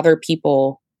it for other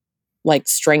people like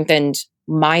strengthened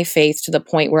my faith to the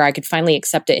point where I could finally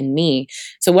accept it in me.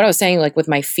 So what I was saying, like with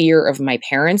my fear of my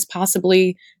parents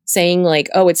possibly saying like,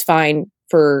 oh, it's fine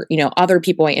for, other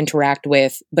people I interact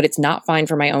with, but it's not fine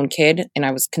for my own kid. And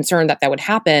I was concerned that would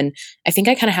happen. I think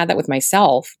I kind of had that with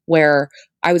myself, where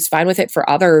I was fine with it for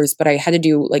others, but I had to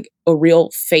do like a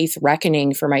real faith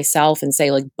reckoning for myself and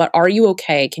say like, but are you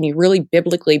okay? Can you really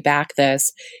biblically back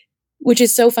this? Which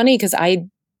is so funny because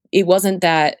it wasn't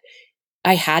that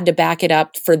I had to back it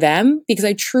up for them, because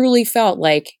I truly felt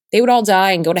like they would all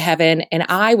die and go to heaven and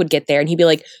I would get there and he'd be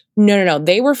like, no,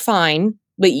 they were fine,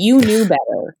 but you knew better.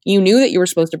 You knew that you were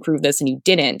supposed to prove this and you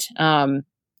didn't. And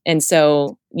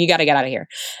so you got to get out of here.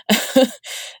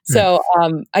 So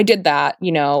I did that,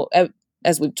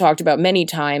 as we've talked about many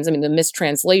times, I mean, the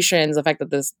mistranslations, the fact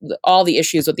that all the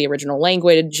issues with the original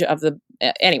language of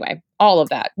anyway, all of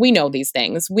that. We know these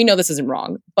things. We know this isn't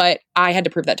wrong, but I had to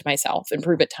prove that to myself and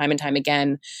prove it time and time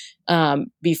again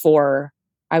before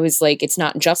I was like, it's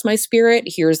not just my spirit.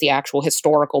 Here's the actual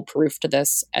historical proof to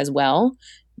this as well.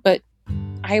 But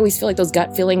I always feel like those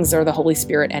gut feelings are the Holy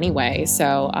Spirit anyway.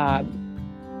 So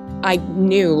I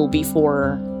knew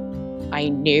before I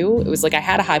knew. It was like I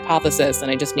had a hypothesis and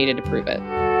I just needed to prove it.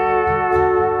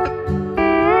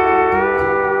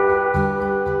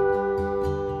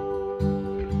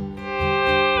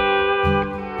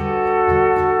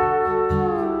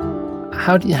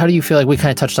 How do you feel like, we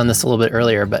kind of touched on this a little bit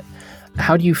earlier, but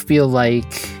how do you feel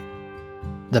like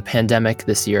the pandemic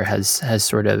this year has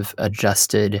sort of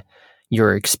adjusted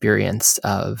your experience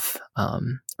of,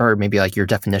 or maybe like your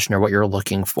definition or what you're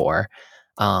looking for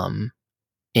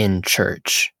in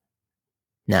church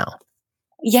now?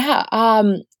 Yeah,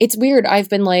 it's weird. I've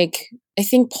been like, I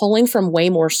think pulling from way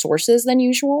more sources than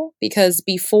usual, because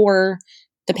before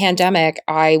the pandemic,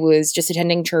 I was just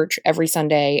attending church every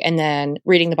Sunday and then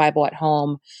reading the Bible at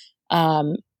home,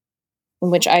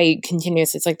 which I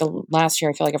continuously, it's like the last year,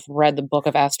 I feel like I've read the book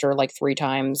of Esther like 3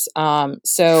 times.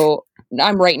 So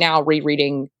I'm right now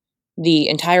rereading the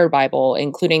entire Bible,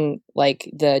 including like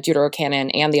the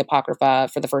Deuterocanon and the Apocrypha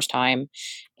for the first time.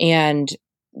 And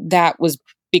that was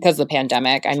because of the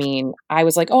pandemic. I mean, I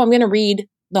was like, oh, I'm going to read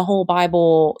the whole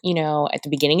Bible, at the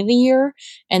beginning of the year.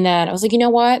 And then I was like, you know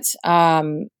what? I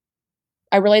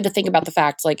really had to think about the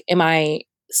fact, like, am I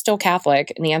still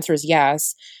Catholic? And the answer is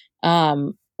yes.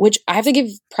 Which I have to give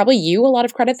probably you a lot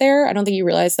of credit there. I don't think you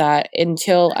realized that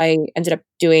until I ended up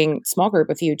doing small group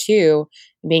with you too,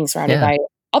 being surrounded by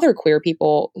other queer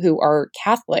people who are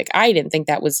Catholic. I didn't think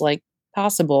that was like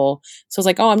possible. So I was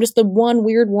like, oh, I'm just the one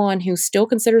weird one who still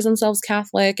considers themselves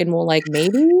Catholic and will like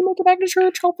maybe make it back to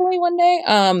church hopefully one day.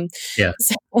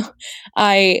 So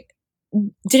I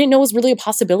didn't know it was really a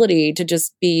possibility to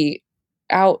just be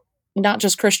out, not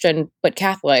just Christian, but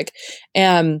Catholic.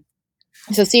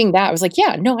 So seeing that, I was like,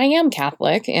 yeah, no, I am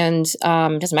Catholic, and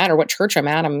it doesn't matter what church I'm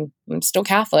at, I'm still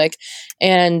Catholic.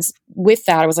 And with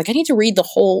that, I was like, I need to read the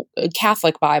whole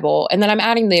Catholic Bible, and then I'm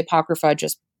adding the Apocrypha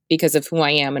just because of who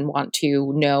I am and want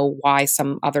to know why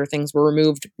some other things were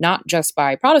removed, not just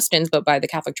by Protestants, but by the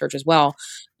Catholic Church as well.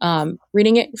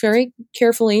 Reading it very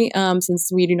carefully,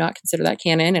 since we do not consider that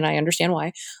canon, and I understand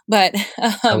why. But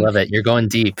I love it. You're going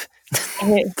deep.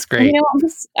 It's great.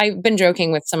 I've been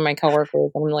joking with some of my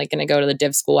coworkers. I'm like going to go to the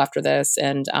div school after this,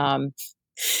 and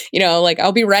like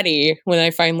I'll be ready when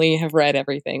I finally have read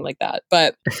everything like that.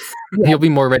 But yeah. You'll be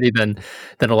more ready than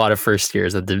a lot of first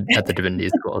years at the divinity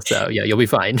school. So yeah, you'll be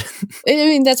fine. I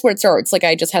mean, that's where it starts. Like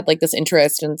I just had like this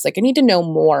interest, and it's like I need to know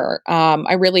more.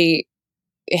 I really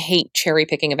hate cherry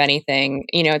picking of anything.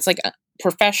 It's like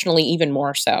professionally even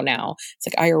more so now. It's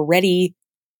like I already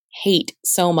hate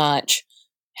so much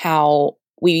how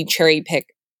we cherry pick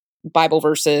Bible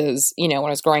verses. When I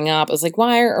was growing up, I was like,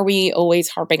 why are we always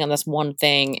harping on this one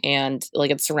thing? And like,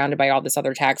 it's surrounded by all this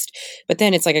other text. But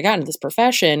then it's like, I got into this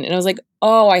profession and I was like,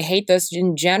 oh, I hate this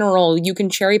in general. You can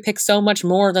cherry pick so much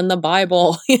more than the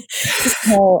Bible.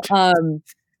 So, I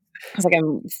was like,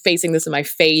 I'm facing this in my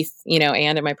faith,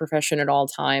 and in my profession at all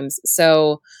times.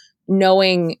 So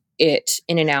knowing it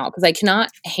in and out, because I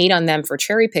cannot hate on them for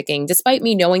cherry picking, despite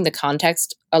me knowing the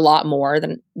context a lot more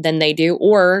than they do,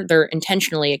 or they're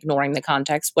intentionally ignoring the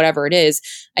context, whatever it is.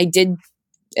 I did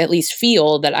at least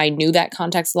feel that I knew that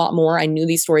context a lot more. I knew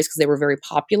these stories because they were very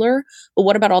popular, but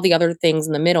what about all the other things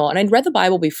in the middle? And I'd read the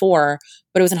Bible before,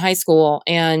 but it was in high school,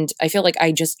 and I feel like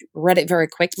I just read it very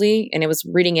quickly, and it was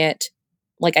reading it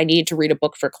like I needed to read a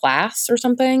book for class or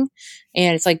something.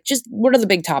 And it's like, just what are the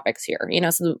big topics here?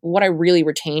 So what I really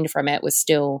retained from it was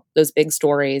still those big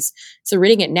stories. So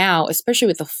reading it now, especially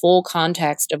with the full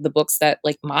context of the books that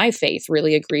like my faith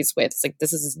really agrees with, it's like,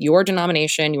 this is your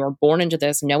denomination. You were born into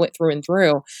this, know it through and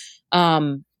through.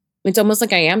 It's almost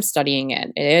like I am studying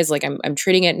it. It is like I'm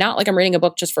treating it not like I'm reading a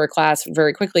book just for a class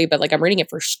very quickly, but like I'm reading it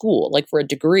for school, like for a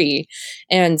degree.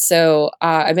 And so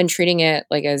I've been treating it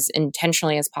like as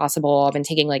intentionally as possible. I've been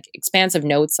taking like expansive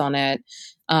notes on it.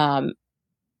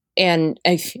 And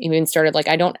I've even started like,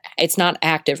 it's not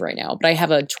active right now, but I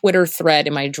have a Twitter thread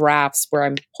in my drafts where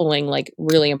I'm pulling like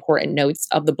really important notes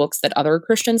of the books that other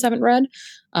Christians haven't read,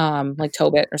 like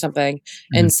Tobit or something.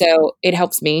 Mm-hmm. And so it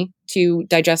helps me to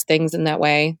digest things in that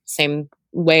way. Same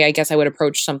way, I guess I would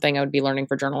approach something I would be learning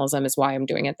for journalism is why I'm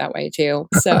doing it that way too.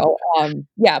 So,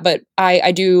 yeah, but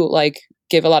I do like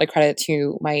give a lot of credit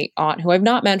to my aunt, who I've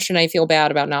not mentioned. I feel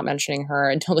bad about not mentioning her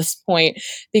until this point,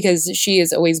 because she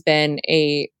has always been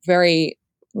a very,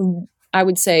 I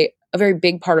would say, a very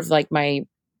big part of like my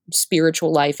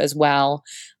spiritual life as well.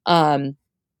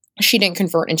 She didn't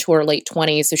convert into her late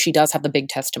 20s, so she does have the big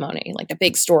testimony, like the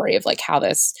big story of like how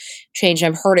this changed.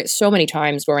 I've heard it so mto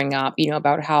times growing up,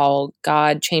 about how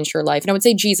God changed her life. And I would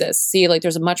say Jesus. See, like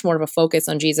there's a much more of a focus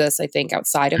on Jesus, I think,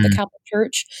 outside of the Catholic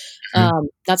Church. Not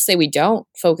to say we don't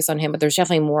focus on him, but there's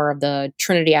definitely more of the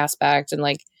Trinity aspect. And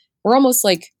like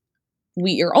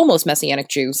we are almost Messianic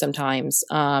Jews sometimes,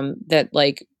 that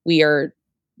like we are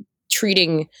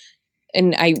treating.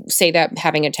 And I say that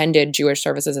having attended Jewish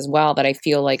services as well, that I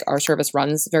feel like our service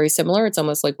runs very similar. It's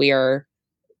almost like we are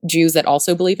Jews that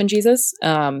also believe in Jesus.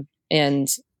 And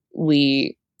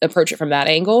we approach it from that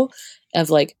angle of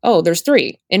like, oh, there's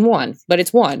three in one, but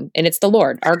it's one and it's the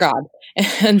Lord, our God.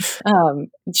 And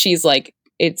she's like,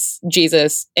 it's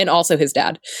Jesus and also his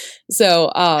dad.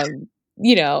 So,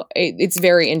 it's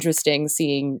very interesting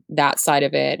seeing that side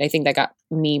of it. I think that got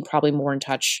me probably more in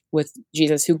touch with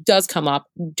Jesus, who does come up,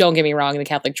 don't get me wrong, in the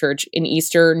Catholic Church in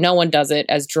Easter. No one does it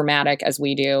as dramatic as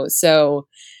we do. So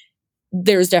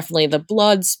there's definitely the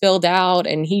blood spilled out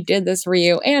and he did this for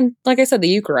you. And like I said, the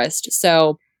Eucharist.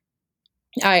 So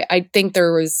I think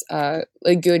there was a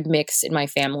good mix in my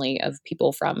family of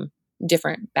people from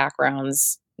different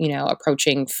backgrounds,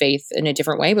 approaching faith in a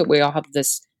different way, but we all have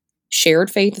this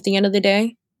shared faith at the end of the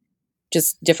day,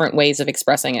 just different ways of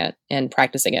expressing it and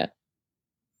practicing it.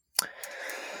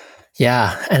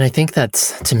 Yeah. And I think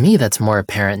to me, that's more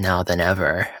apparent now than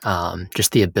ever.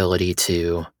 Just the ability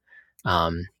to,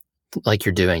 like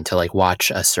you're doing, to like watch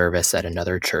a service at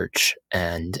another church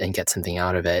and get something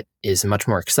out of it is much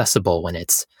more accessible when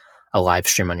it's a live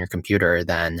stream on your computer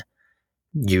than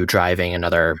you driving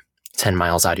another 10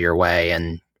 miles out of your way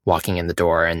and walking in the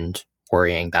door and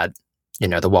worrying that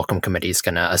the welcome committee is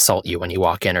going to assault you when you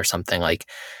walk in or something. Like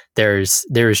there's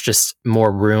just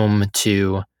more room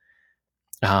to,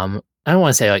 I don't want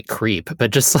to say like creep,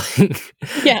 but just like,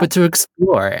 but to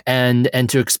explore and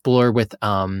to explore with,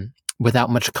 without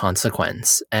much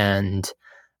consequence. And,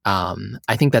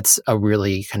 I think that's a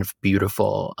really kind of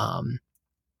beautiful,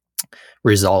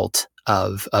 result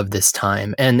of this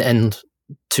time and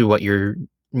to what you're,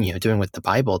 doing with the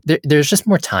Bible. There's just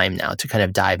more time now to kind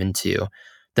of dive into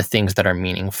the things that are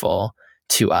meaningful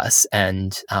to us.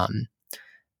 And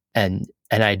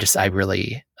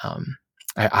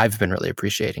I've been really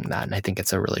appreciating that. And I think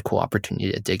it's a really cool opportunity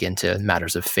to dig into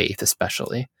matters of faith,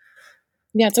 especially.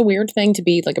 Yeah, it's a weird thing to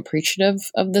be like appreciative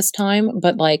of this time,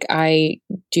 but like I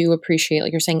do appreciate,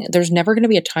 like you're saying, there's never going to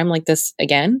be a time like this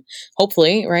again,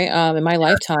 hopefully, right? In my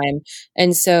lifetime.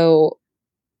 And so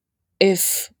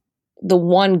if the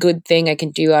one good thing I can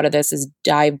do out of this is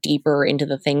dive deeper into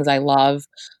the things I love,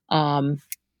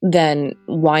 then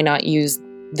why not use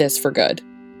this for good,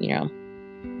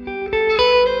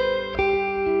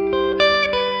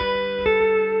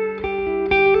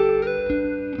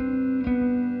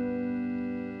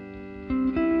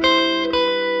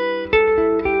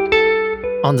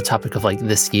 On the topic of like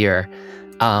this year,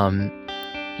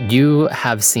 you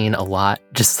have seen a lot,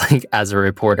 just like as a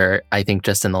reporter, I think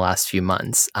just in the last few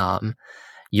months.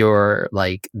 You're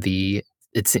like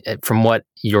it's from what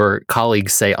your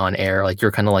colleagues say on air, like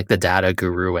you're kind of like the data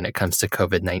guru when it comes to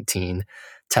COVID-19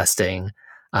 testing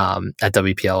at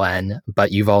WPLN,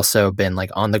 but you've also been like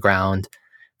on the ground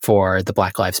for the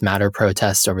Black Lives Matter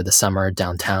protests over the summer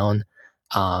downtown.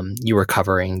 You were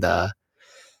covering the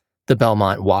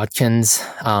Belmont Watkins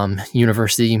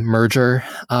University merger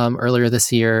earlier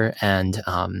this year, and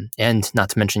not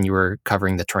to mention you were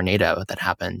covering the tornado that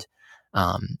happened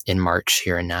in March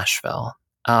here in Nashville.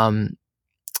 Kind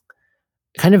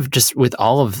of just with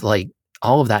all of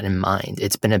that in mind,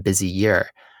 it's been a busy year.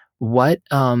 What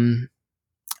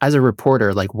as a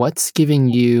reporter, like what's giving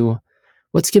you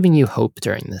hope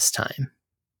during this time?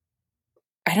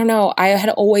 I don't know. I had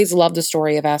always loved the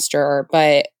story of Esther,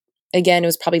 but again, it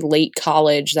was probably late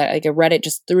college that like I read it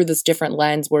just through this different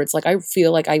lens where it's like I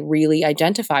feel like I really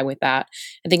identify with that.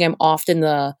 I think I'm often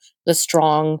the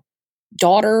strong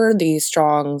daughter, the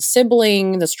strong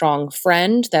sibling, the strong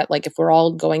friend that like if we're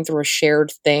all going through a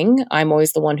shared thing, I'm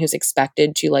always the one who's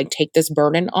expected to like take this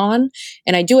burden on.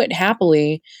 And I do it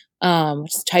happily.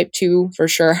 It's type 2 for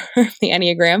sure, the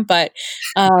Enneagram, but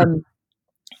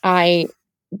I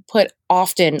put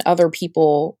often other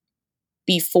people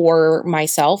before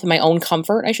myself and my own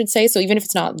comfort, I should say. So even if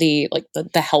it's not the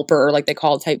helper, like they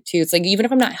call it type 2, it's like, even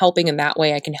if I'm not helping in that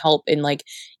way, I can help in like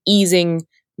easing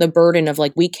the burden of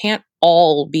like, we can't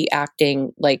all be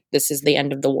acting like this is the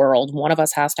end of the world. One of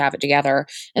us has to have it together.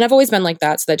 And I've always been like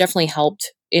that. So that definitely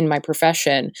helped in my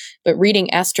profession. But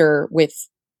reading Esther with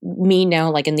me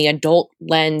now, like in the adult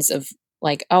lens of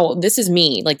like, oh, this is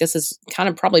me. Like, this is kind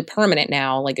of probably permanent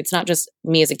now. Like, it's not just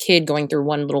me as a kid going through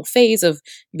one little phase of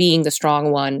being the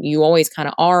strong one. You always kind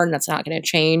of are, and that's not going to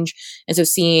change. And so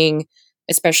seeing,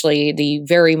 especially the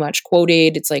very much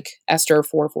quoted, it's like Esther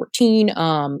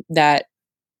 4:14, that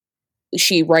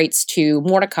she writes to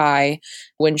Mordecai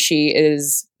when she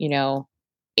is,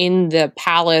 in the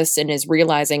palace and is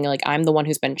realizing, like, I'm the one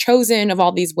who's been chosen of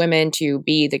all these women to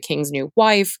be the king's new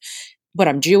wife, but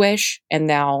I'm Jewish, and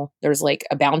now there's like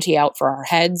a bounty out for our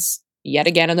heads yet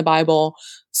again in the Bible.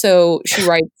 So she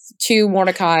writes to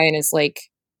Mordecai and is like,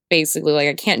 basically like,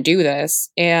 I can't do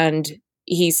this. And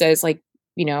he says, like,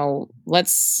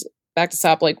 let's back this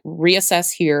up, like,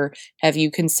 reassess here. Have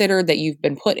you considered that you've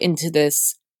been put into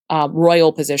this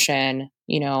royal position,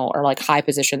 or like high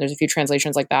position? There's a few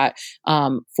translations like that,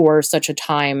 for such a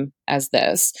time as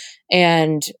this.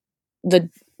 And the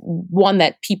one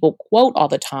that people quote all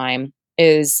the time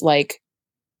is like,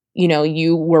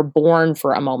 you were born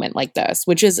for a moment like this,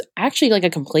 which is actually like a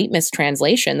complete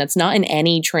mistranslation. That's not in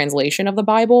any translation of the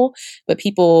Bible, but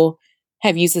people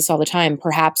have used this all the time.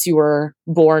 Perhaps you were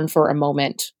born for a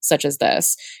moment such as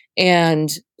this. And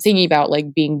thinking about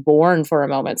like being born for a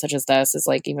moment such as this is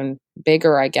like even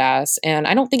bigger, I guess. And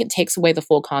I don't think it takes away the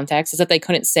full context. Is that they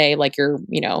couldn't say like you're,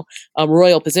 a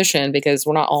royal position, because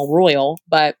we're not all royal.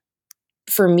 But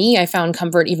for me, I found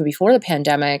comfort even before the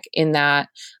pandemic in that,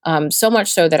 so much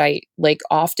so that I like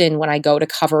often when I go to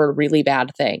cover a really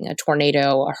bad thing, a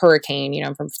tornado, a hurricane,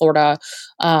 I'm from Florida,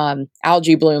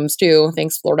 algae blooms too,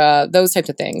 thanks Florida, those types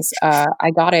of things.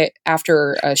 I got it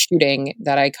after a shooting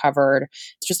that I covered.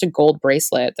 It's just a gold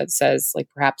bracelet that says like,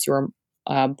 perhaps you were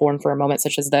born for a moment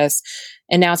such as this.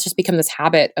 And now it's just become this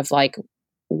habit of like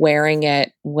wearing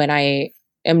it when I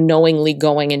am knowingly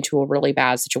going into a really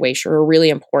bad situation or a really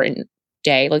important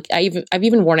day. Like I've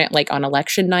even worn it like on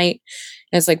election night.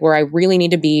 And it's like where I really need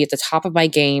to be at the top of my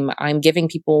game. I'm giving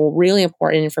people really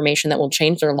important information that will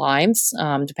change their lives,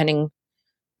 depending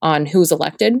on who's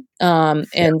elected.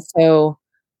 And so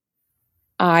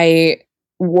I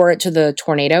wore it to the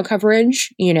tornado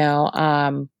coverage.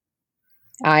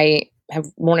 I have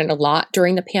worn it a lot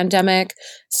during the pandemic.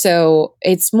 So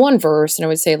it's one verse. And I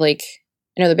would say like,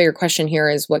 I know the bigger question here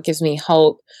is what gives me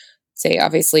hope. Say,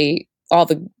 obviously, all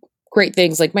the great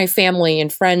things like my family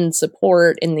and friends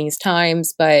support in these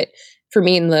times. But for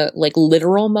me in the like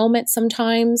literal moment,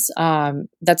 sometimes,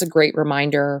 that's a great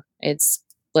reminder. It's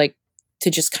like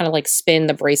to just kind of like spin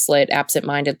the bracelet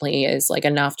absentmindedly is like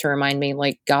enough to remind me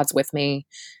like God's with me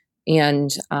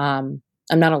and, I'm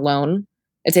not alone.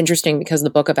 It's interesting because the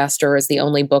book of Esther is the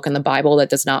only book in the Bible that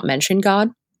does not mention God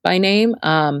by name,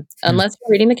 unless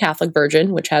you're reading the Catholic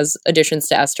version, which has additions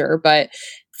to Esther. But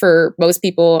for most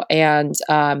people, and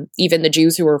even the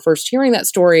Jews who were first hearing that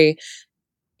story,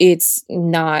 it's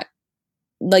not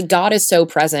like God is so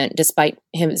present despite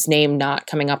his name not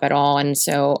coming up at all. And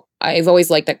so I've always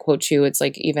liked that quote too. It's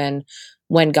like, even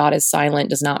when God is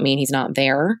silent does not mean he's not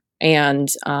there. And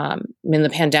in the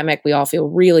pandemic, we all feel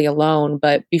really alone.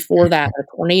 But before that, a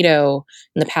tornado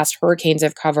and the past hurricanes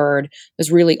I've covered,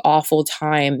 those really awful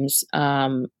times,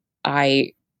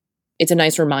 it's a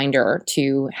nice reminder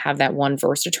to have that one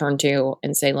verse to turn to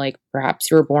and say, like,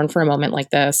 perhaps you were born for a moment like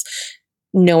this,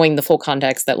 knowing the full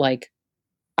context that, like,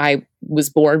 I was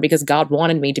born because God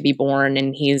wanted me to be born,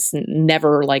 and he's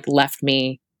never, like, left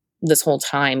me this whole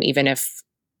time, even if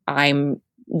I'm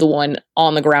the one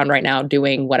on the ground right now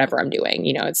doing whatever I'm doing.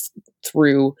 It's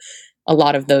through a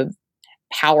lot of the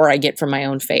power I get from my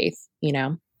own faith,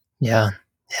 Yeah.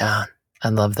 I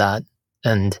love that.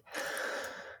 And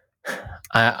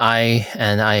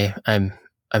I'm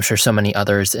sure so many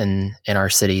others in our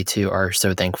city too are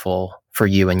so thankful for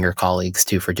you and your colleagues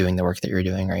too for doing the work that you're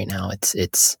doing right now.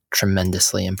 It's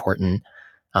tremendously important.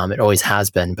 It always has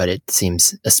been, but it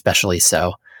seems especially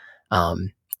so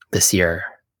this year.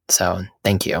 So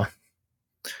thank you.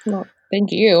 Well,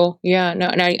 thank you. Yeah, no,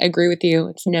 and I agree with you.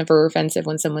 It's never offensive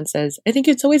when someone says, I think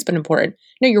it's always been important.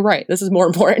 No, you're right. This is more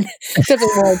important. It's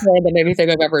definitely more important than anything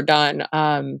I've ever done.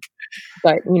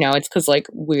 But, it's because like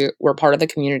we're part of the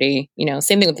community,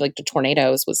 same thing with like the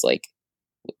tornadoes was like,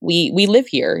 we live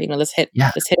here, this hit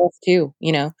us too,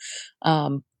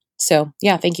 so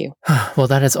yeah, thank you. Well,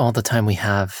 that is all the time we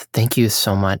have. Thank you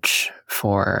so much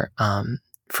for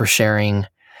sharing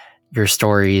your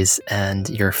stories and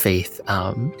your faith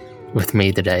with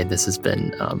me today. This has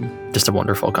been just a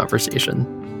wonderful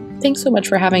conversation. Thanks so much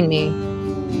for having me.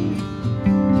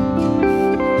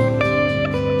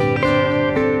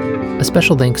 A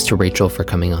special thanks to Rachel for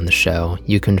coming on the show.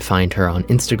 You can find her on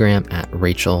Instagram at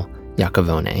Rachel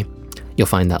Iacovone. You'll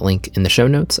find that link in the show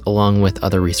notes, along with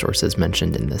other resources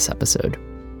mentioned in this episode.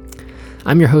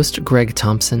 I'm your host, Greg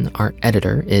Thompson. Our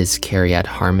editor is Carrie-Ann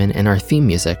Harmon, and our theme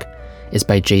music is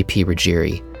by JP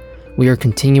Ruggieri. We are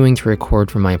continuing to record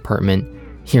from my apartment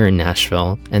here in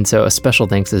Nashville, and so a special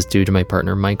thanks is due to my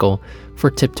partner Michael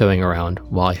for tiptoeing around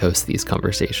while I host these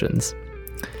conversations.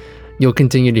 You'll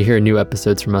continue to hear new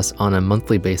episodes from us on a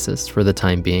monthly basis for the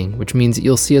time being, which means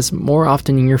you'll see us more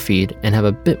often in your feed and have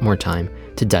a bit more time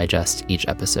to digest each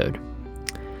episode.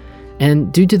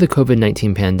 And due to the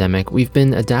COVID-19 pandemic, we've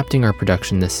been adapting our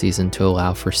production this season to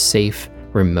allow for safe,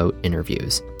 remote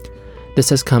interviews. This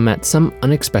has come at some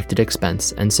unexpected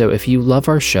expense, and so if you love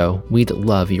our show, we'd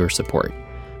love your support.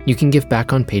 You can give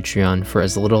back on Patreon for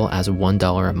as little as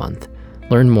 $1 a month.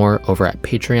 Learn more over at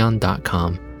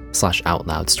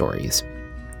patreon.com/outloudstories.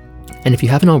 And if you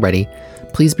haven't already,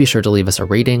 please be sure to leave us a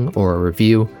rating or a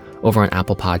review over on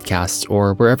Apple Podcasts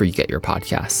or wherever you get your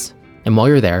podcasts. And while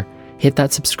you're there, hit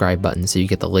that subscribe button so you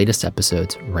get the latest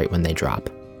episodes right when they drop.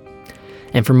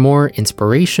 And for more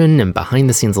inspiration and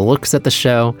behind-the-scenes looks at the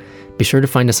show, be sure to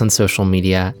find us on social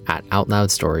media at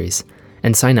Outloud Stories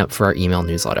and sign up for our email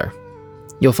newsletter.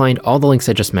 You'll find all the links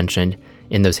I just mentioned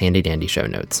in those handy-dandy show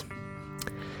notes.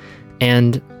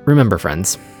 And remember,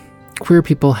 friends, queer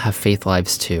people have faith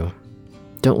lives too.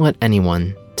 Don't let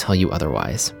anyone tell you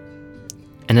otherwise.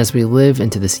 And as we live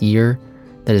into this year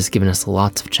that has given us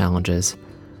lots of challenges,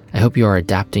 I hope you are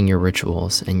adapting your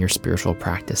rituals and your spiritual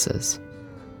practices.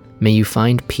 May you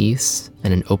find peace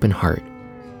and an open heart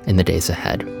in the days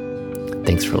ahead.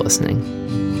 Thanks for listening.